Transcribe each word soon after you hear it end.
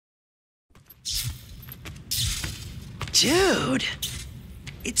Dude,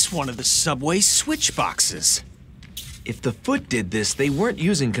 it's one of the subway switch boxes. If the Foot did this, they weren't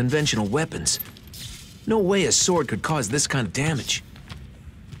using conventional weapons. No way a sword could cause this kind of damage.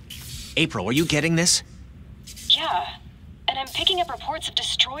 April, are you getting this? Yeah, and I'm picking up reports of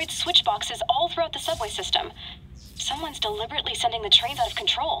destroyed switch boxes all throughout the subway system. Someone's deliberately sending the trains out of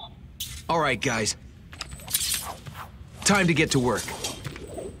control. All right, guys. Time to get to work.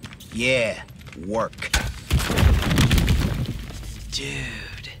 Yeah, work. Dude.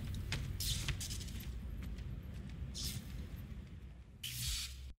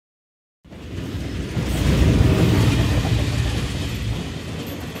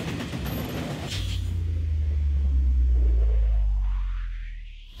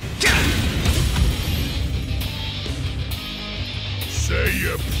 Say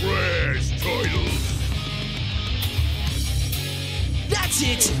your prayers, Turtles. That's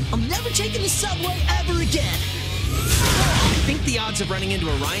it! I'm never taking the subway ever again! I think the odds of running into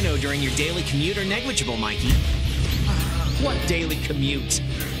a rhino during your daily commute are negligible, Mikey. What daily commute?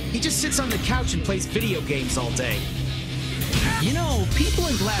 He just sits on the couch and plays video games all day. You know, people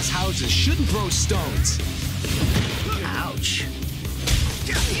in glass houses shouldn't throw stones. Ouch.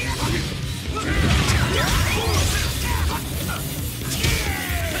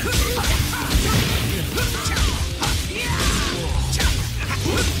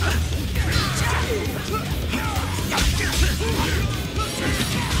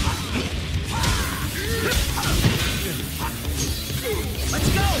 Let's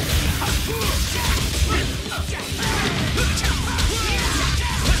go!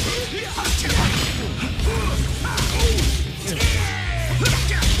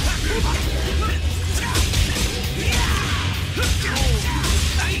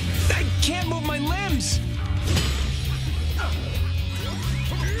 I can't move my limbs!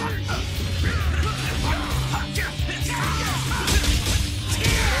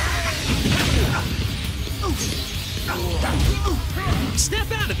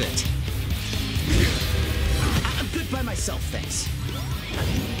 Snap out of it! I'm good by myself, thanks.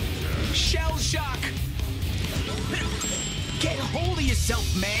 Shell shock! Get a hold of yourself,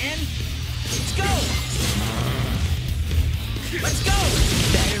 man! Let's go! Let's go!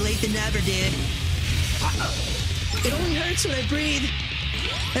 Better late than never, dude. It only hurts when I breathe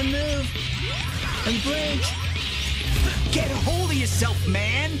and move and blink. Get a hold of yourself,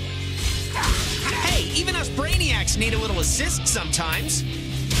 man! Hey, even us brainiacs need a little assist sometimes.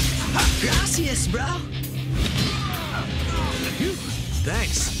 Gracias, bro.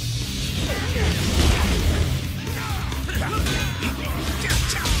 Thanks.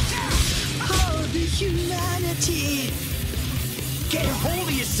 Oh, the humanity. Get a hold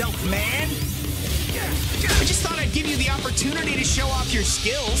of yourself, man! I just thought I'd give you the opportunity to show off your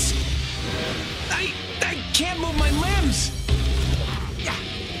skills. I can't move my limbs.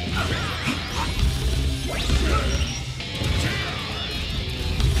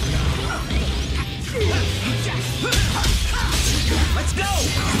 Let's go!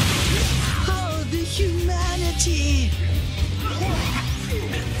 Oh, the humanity.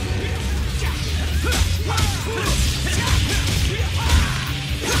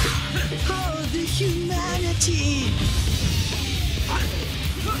 Oh, the humanity.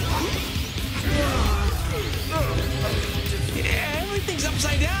 Everything's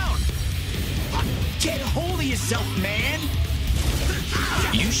upside down. Get a hold of yourself, man!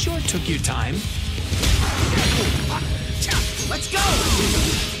 You sure took your time. Let's go!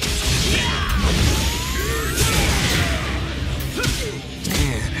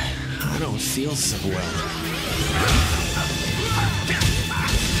 Man, I don't feel so well.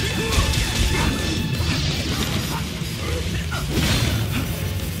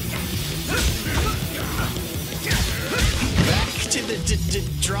 Back to the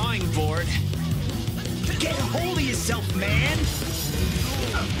drawing board. Get a hold of yourself, man!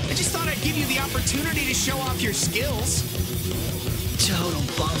 I just thought I'd give you the opportunity to show off your skills. Total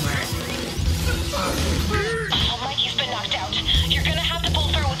bummer. Oh, Mikey's been knocked out. You're gonna have to pull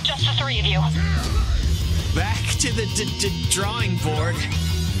through with just the three of you. Back to the drawing board.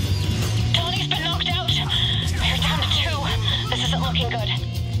 Tony's been knocked out. You're down to two. This isn't looking good.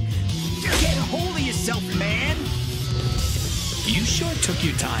 Get a hold of yourself, man! You sure took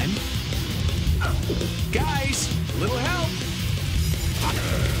your time. Guys, a little help!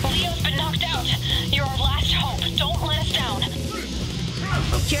 Leo's been knocked out. You're our last hope. Don't let us down.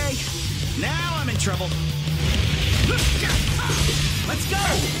 Okay, now I'm in trouble. Let's go!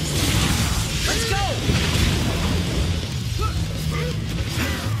 Let's go!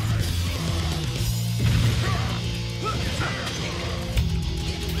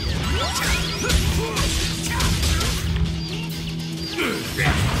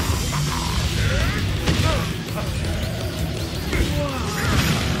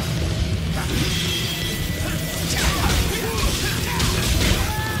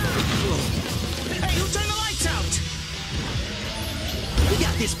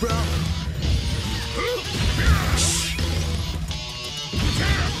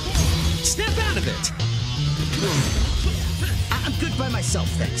 yourself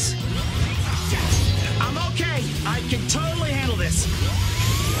thinks. I'm okay. I can totally handle this.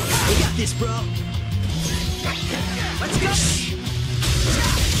 We got this, bro. Let's go.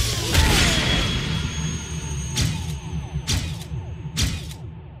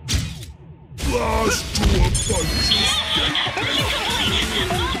 Blast to a bunch. Mission complete!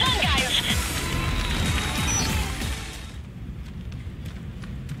 Well done, guys!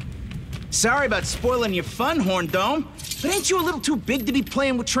 Sorry about spoiling your fun, Horn Dome. But ain't you a little too big to be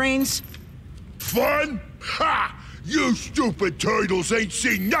playing with trains? Fun? Ha! You stupid turtles ain't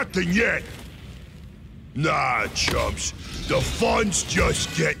seen nothing yet! Nah, chumps. The fun's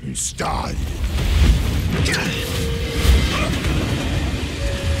just getting started.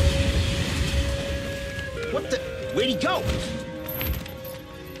 What the? Where'd he go?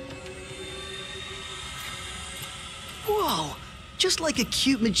 Whoa, just like a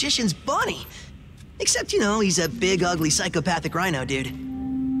cute magician's bunny. Except, you know, he's a big, ugly, psychopathic rhino dude.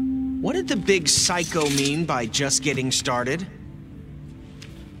 What did the big psycho mean by just getting started?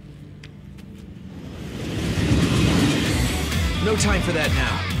 No time for that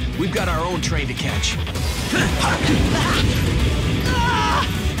now. We've got our own train to catch.